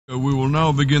We will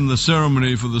now begin the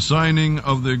ceremony for the signing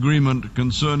of the agreement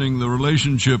concerning the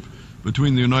relationship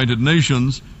between the United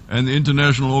Nations and the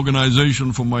International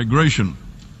Organization for Migration.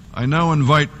 I now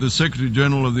invite the Secretary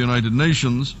General of the United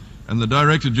Nations and the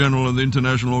Director General of the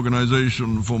International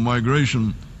Organization for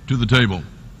Migration to the table.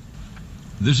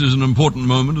 This is an important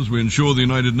moment as we ensure the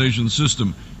United Nations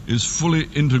system is fully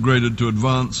integrated to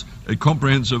advance a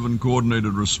comprehensive and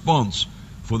coordinated response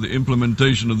for the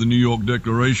implementation of the New York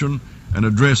Declaration and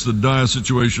address the dire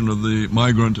situation of the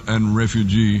migrant and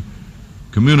refugee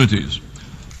communities.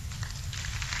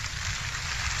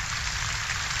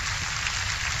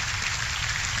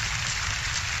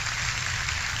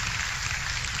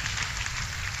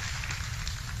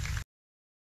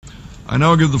 I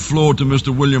now give the floor to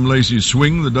Mr. William Lacey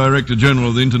Swing, the Director General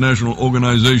of the International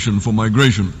Organization for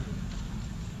Migration.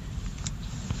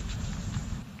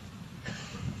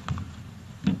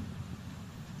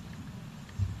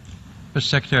 Mr.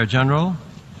 Secretary General,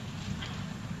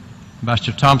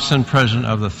 Ambassador Thompson, President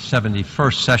of the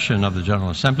 71st session of the General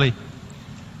Assembly,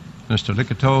 Mr.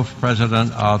 Likatov,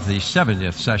 President of the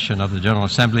 70th session of the General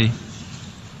Assembly,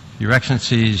 Your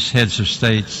Excellencies, Heads of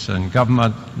States and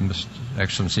Government, Mr.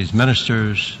 Excellencies,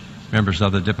 Ministers, members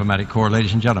of the Diplomatic Corps,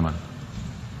 ladies and gentlemen.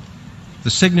 The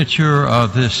signature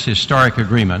of this historic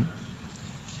agreement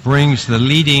brings the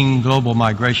leading global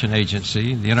migration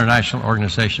agency, the International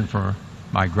Organization for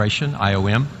Migration,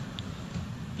 IOM,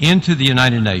 into the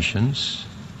United Nations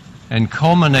and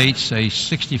culminates a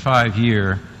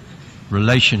 65-year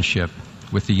relationship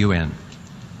with the UN.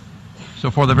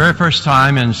 So for the very first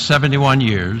time in 71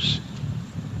 years,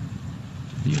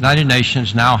 the United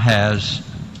Nations now has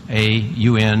a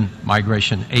UN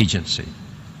migration agency.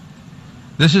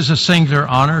 This is a singular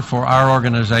honor for our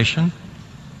organization,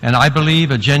 and I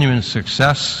believe a genuine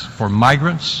success for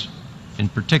migrants in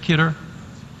particular,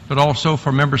 but also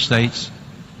for member states,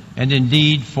 and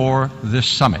indeed for this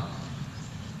summit.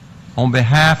 On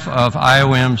behalf of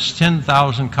IOM's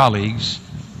 10,000 colleagues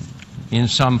in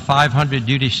some 500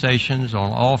 duty stations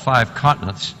on all 5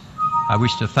 continents, I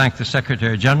wish to thank the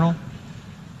Secretary General,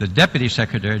 the Deputy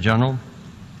Secretary General,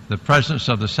 the Presidents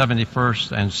of the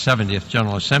 71st and 70th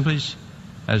General Assemblies,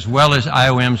 as well as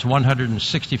IOM's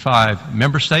 165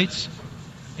 member states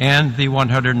and the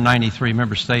 193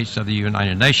 member states of the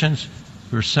United Nations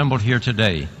who are assembled here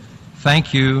today.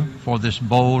 Thank you for this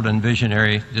bold and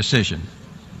visionary decision.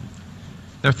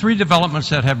 There are 3 developments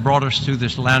that have brought us to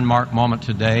this landmark moment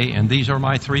today, and these are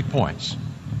my 3 points.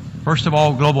 First of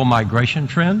all, global migration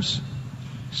trends.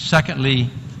 Secondly,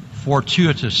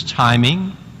 fortuitous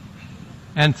timing.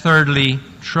 And thirdly,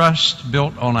 trust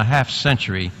built on a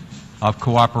half-century of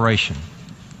cooperation.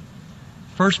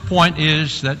 First point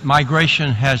is that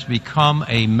migration has become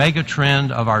a mega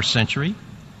trend of our century.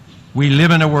 We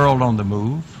live in a world on the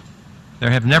move. There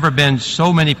have never been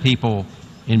so many people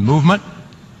in movement,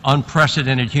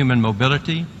 unprecedented human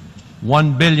mobility.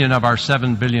 1 billion of our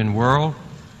 7 billion world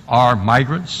are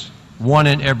migrants. 1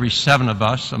 in every 7 of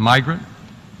us a migrant.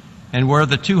 And were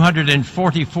the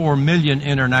 244 million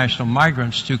international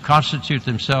migrants to constitute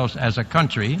themselves as a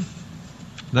country,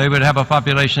 they would have a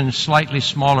population slightly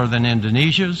smaller than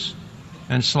Indonesia's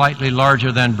and slightly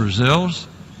larger than Brazil's.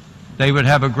 They would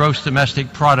have a gross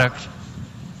domestic product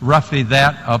roughly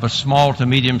that of a small to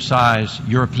medium-sized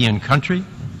European country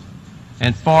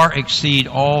and far exceed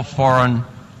all foreign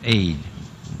aid.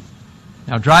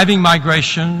 Now, driving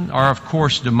migration are, of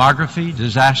course, demography,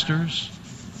 disasters,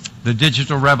 the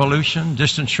digital revolution,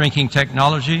 distance shrinking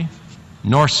technology,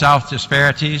 north-south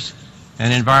disparities,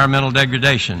 and environmental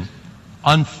degradation.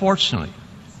 Unfortunately,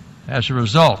 as a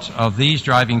result of these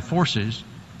driving forces,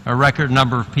 a record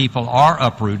number of people are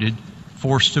uprooted,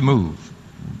 forced to move.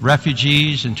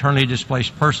 Refugees, internally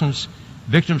displaced persons,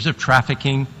 victims of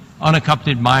trafficking,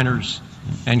 unaccompanied minors,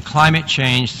 and climate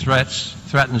change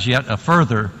threatens yet a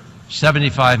further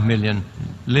 75 million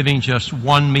living just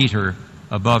 1 meter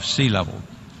above sea level.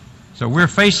 So we're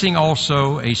facing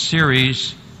also a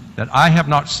series that I have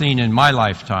not seen in my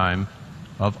lifetime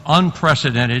of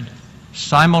unprecedented,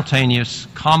 simultaneous,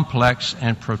 complex,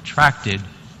 and protracted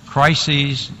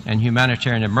crises and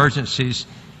humanitarian emergencies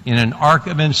in an arc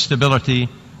of instability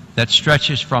that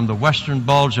stretches from the western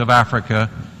bulge of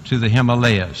Africa to the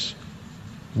Himalayas.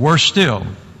 Worse still,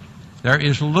 there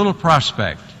is little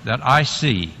prospect that I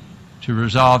see to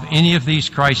resolve any of these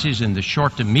crises in the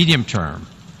short to medium term.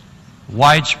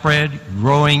 Widespread,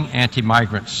 growing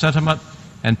anti-migrant sentiment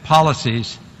and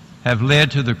policies have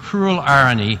led to the cruel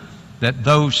irony that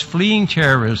those fleeing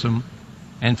terrorism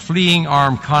and fleeing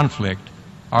armed conflict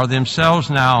are themselves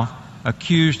now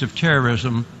accused of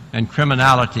terrorism and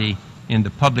criminality in the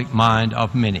public mind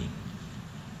of many.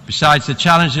 Besides the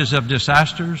challenges of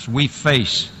disasters, we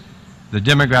face the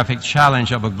demographic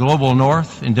challenge of a global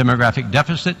north in demographic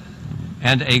deficit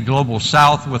and a global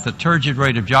south with a turgid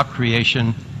rate of job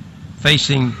creation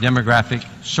facing demographic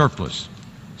surplus.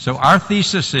 So our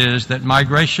thesis is that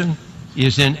migration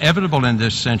is inevitable in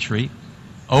this century,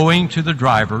 owing to the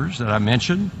drivers that I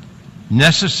mentioned,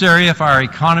 necessary if our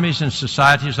economies and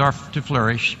societies are to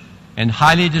flourish, and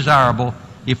highly desirable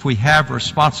if we have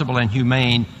responsible and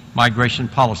humane migration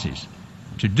policies.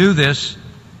 To do this,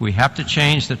 we have to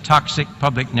change the toxic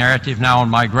public narrative now on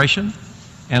migration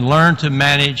and learn to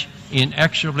manage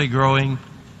inexorably growing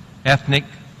ethnic,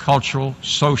 cultural,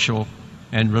 social,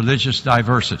 and religious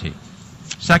diversity.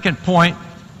 Second point,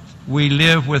 we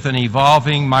live with an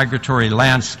evolving migratory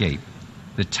landscape.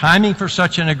 The timing for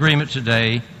such an agreement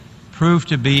today proved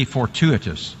to be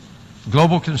fortuitous.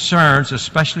 Global concerns,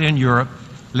 especially in Europe,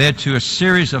 led to a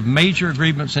series of major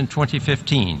agreements in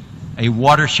 2015, a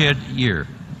watershed year.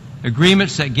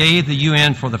 Agreements that gave the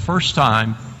UN for the first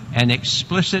time an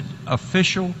explicit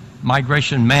official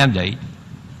migration mandate,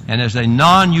 and as a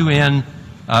non-UN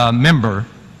member,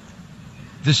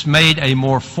 this made a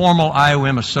more formal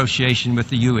IOM association with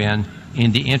the UN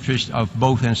in the interest of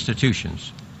both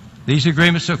institutions. These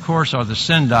agreements, of course, are the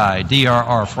Sendai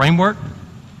DRR framework,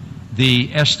 the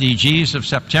SDGs of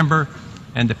September,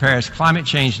 and the Paris Climate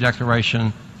Change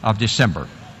Declaration of December.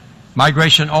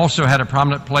 Migration also had a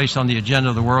prominent place on the agenda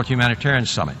of the World Humanitarian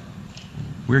Summit.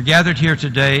 We're gathered here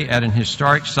today at an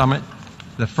historic summit,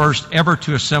 the first ever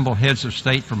to assemble heads of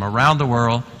state from around the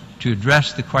world to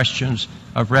address the questions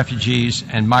of refugees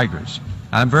and migrants.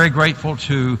 I'm very grateful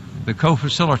to the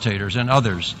co-facilitators and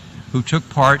others who took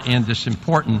part in this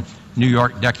important New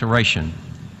York Declaration.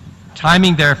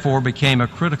 Timing, therefore, became a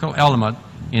critical element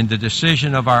in the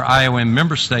decision of our IOM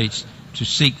member states to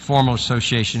seek formal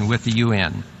association with the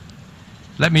UN.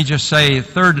 Let me just say,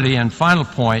 thirdly and final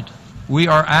point, we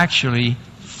are actually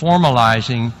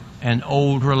formalizing an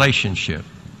old relationship.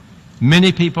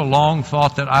 Many people long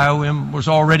thought that IOM was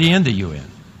already in the UN.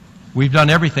 We've done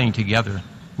everything together.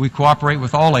 We cooperate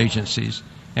with all agencies,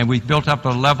 and we've built up a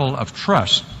level of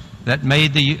trust that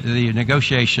made the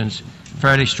negotiations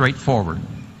fairly straightforward.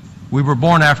 We were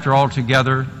born, after all,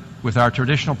 together with our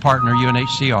traditional partner,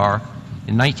 UNHCR,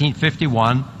 in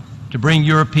 1951 to bring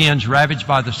Europeans ravaged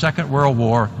by the Second World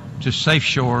War to safe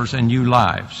shores and new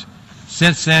lives.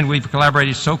 Since then, we've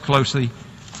collaborated so closely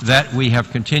that we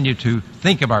have continued to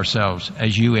think of ourselves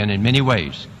as UN in many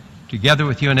ways. Together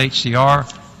with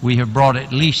UNHCR, we have brought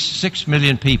at least 6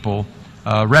 million people,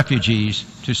 refugees,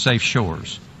 to safe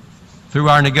shores. Through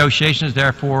our negotiations,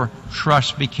 therefore,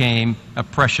 trust became a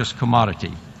precious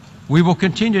commodity. We will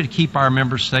continue to keep our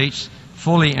member states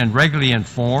fully and regularly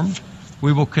informed.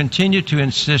 We will continue to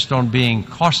insist on being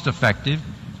cost-effective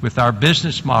with our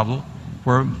business model,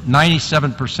 where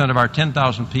 97% of our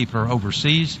 10,000 people are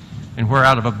overseas, and where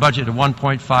out of a budget of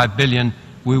 $1.5 billion,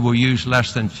 we will use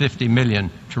less than $50 million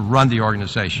to run the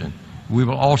organization. We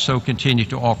will also continue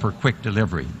to offer quick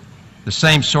delivery, the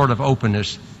same sort of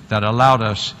openness that allowed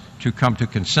us to come to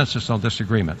consensus on this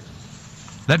agreement.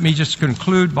 Let me just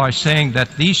conclude by saying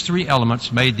that these three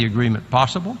elements made the agreement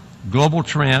possible: global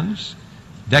trends,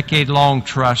 decade-long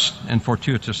trust, and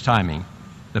fortuitous timing.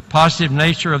 The positive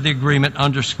nature of the agreement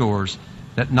underscores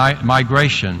that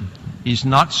migration is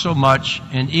not so much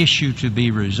an issue to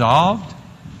be resolved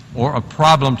or a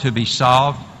problem to be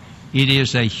solved. It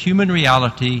is a human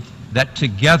reality that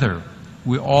together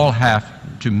we all have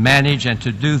to manage, and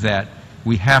to do that,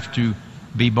 we have to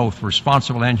be both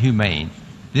responsible and humane.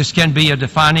 This can be a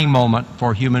defining moment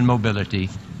for human mobility,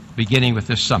 beginning with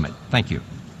this summit. Thank you.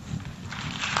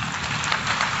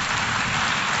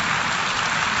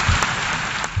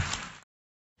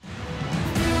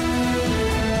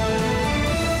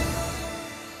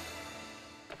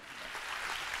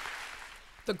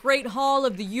 The Great Hall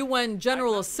of the UN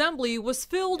General Assembly was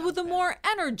filled with a more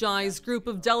energized group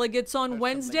of delegates on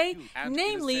Wednesday,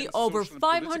 namely over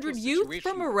 500 youth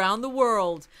from around the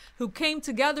world, who came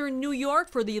together in New York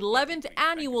for the 11th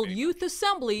Annual Youth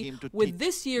Assembly, with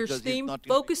this year's theme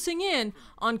focusing in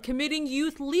on committing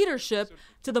youth leadership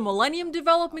to the Millennium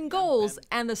Development Goals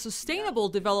and the Sustainable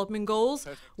Development Goals,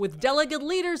 with delegate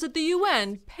leaders at the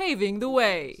UN paving the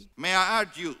way. May I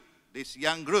urge you, this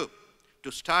young group,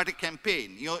 to start a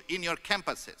campaign in your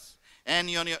campuses and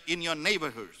in your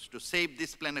neighborhoods to save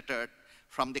this planet Earth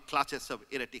from the clutches of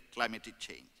erratic climate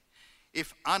change.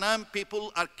 If unarmed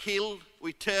people are killed,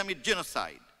 we term it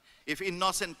genocide. If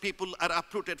innocent people are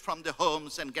uprooted from their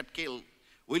homes and get killed,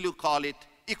 we will call it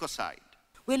ecocide.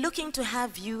 We're looking to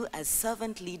have you as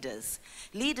servant leaders,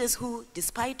 leaders who,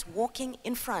 despite walking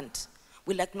in front,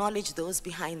 will acknowledge those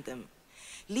behind them.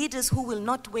 leaders who will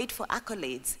not wait for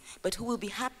accolades, but who will be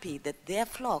happy that their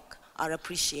flock are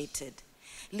appreciated,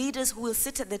 leaders who will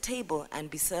sit at the table and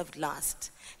be served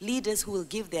last, leaders who will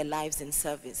give their lives in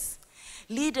service,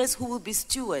 leaders who will be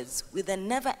stewards with a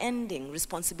never-ending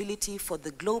responsibility for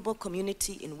the global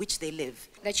community in which they live.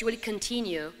 That you will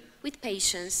continue with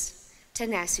patience,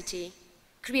 tenacity,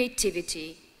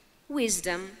 creativity,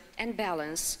 wisdom, and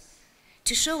balance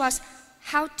to show us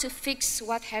how to fix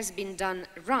what has been done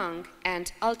wrong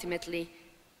and ultimately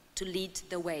to lead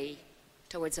the way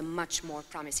towards a much more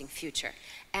promising future.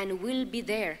 And we'll be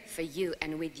there for you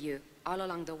and with you all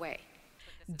along the way.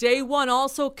 Day one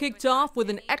also kicked off with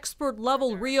an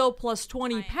expert-level Rio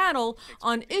 +20 panel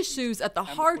on issues at the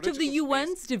heart of the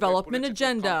UN's development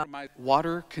agenda.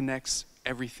 Water connects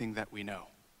everything that we know.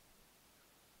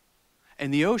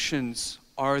 And the oceans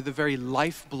are the very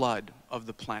lifeblood of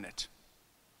the planet.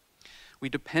 We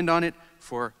depend on it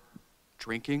for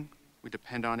drinking. We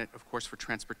depend on it, of course, for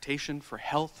transportation, for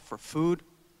health, for food,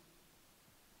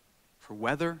 for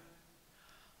weather.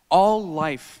 All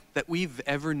life that we've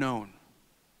ever known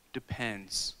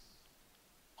depends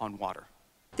on water.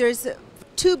 There's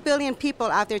 2 billion people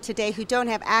out there today who don't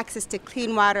have access to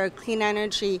clean water, clean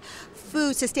energy,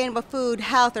 food, sustainable food,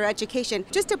 health, or education.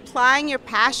 Just applying your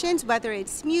passions, whether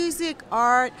it's music,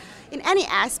 art, in any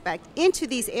aspect, into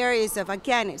these areas of,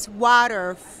 again, it's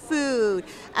water, food,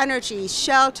 energy,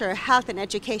 shelter, health, and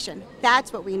education.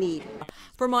 That's what we need.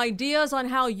 From ideas on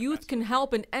how youth can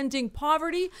help in ending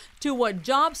poverty to what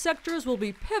job sectors will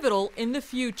be pivotal in the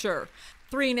future.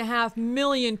 3.5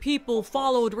 million people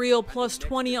followed Rio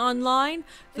 +20 online.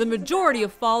 The majority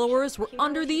of followers were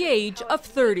under the age of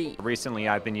 30. Recently,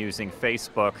 I've been using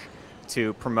Facebook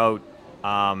to promote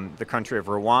the country of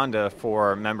Rwanda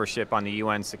for membership on the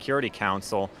UN Security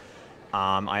Council.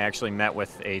 I actually met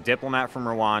with a diplomat from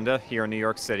Rwanda here in New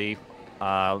York City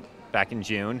back in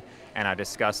June, and I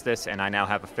discussed this, and I now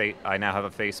have a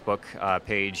Facebook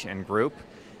page and group.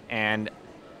 And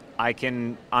I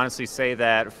can honestly say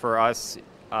that for us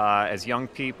as young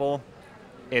people,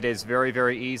 it is very,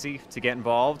 very easy to get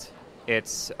involved. It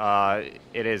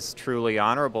is truly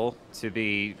honorable to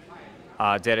be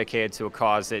dedicated to a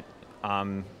cause that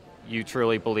you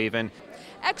truly believe in.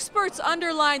 Experts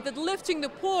underlined that lifting the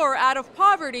poor out of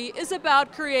poverty is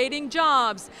about creating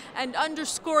jobs and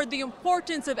underscored the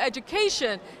importance of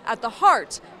education at the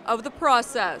heart of the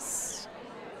process.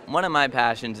 One of my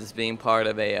passions is being part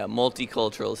of a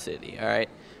multicultural city, all right?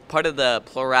 Part of the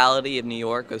plurality of New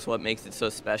York is what makes it so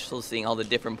special, seeing all the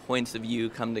different points of view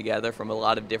come together from a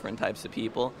lot of different types of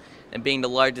people. And being the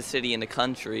largest city in the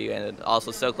country and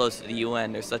also so close to the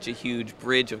UN, there's such a huge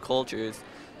bridge of cultures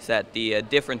that the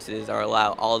differences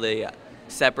allow all the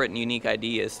separate and unique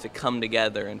ideas to come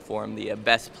together and form the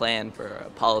best plan for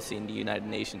policy in the United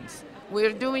Nations.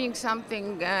 We're doing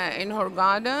something in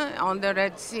Hurghada on the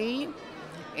Red Sea.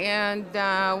 And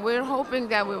we're hoping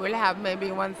that we will have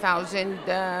maybe 1,000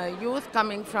 youth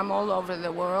coming from all over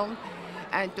the world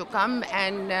and to come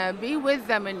and be with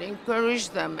them and encourage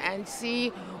them and see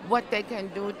what they can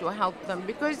do to help them,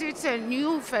 because it's a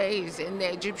new phase in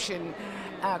the Egyptian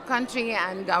country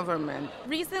and government.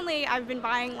 Recently, I've been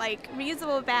buying like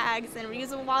reusable bags and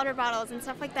reusable water bottles and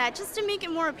stuff like that just to make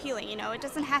it more appealing. You know, it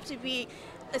doesn't have to be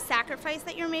a sacrifice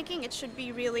that you're making. It should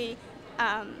be really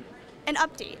an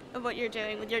update of what you're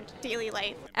doing with your daily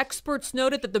life. Experts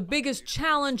noted that the biggest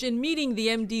challenge in meeting the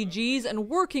MDGs and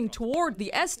working toward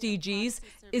the SDGs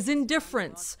is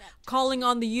indifference, calling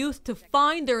on the youth to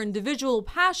find their individual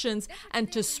passions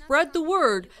and to spread the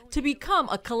word to become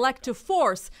a collective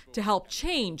force to help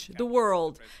change the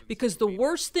world. Because the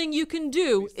worst thing you can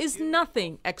do is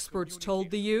nothing, experts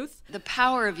told the youth. The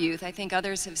power of youth, I think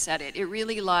others have said it, it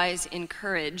really lies in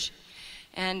courage.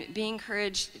 And being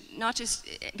courageous not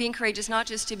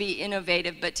just to be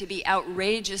innovative, but to be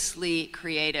outrageously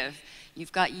creative.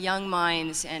 You've got young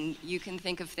minds, and you can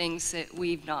think of things that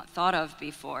we've not thought of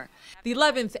before. The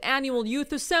 11th Annual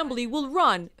Youth Assembly will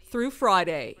run through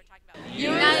Friday.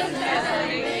 United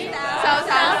Nations,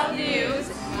 South News,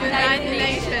 United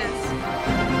Nations.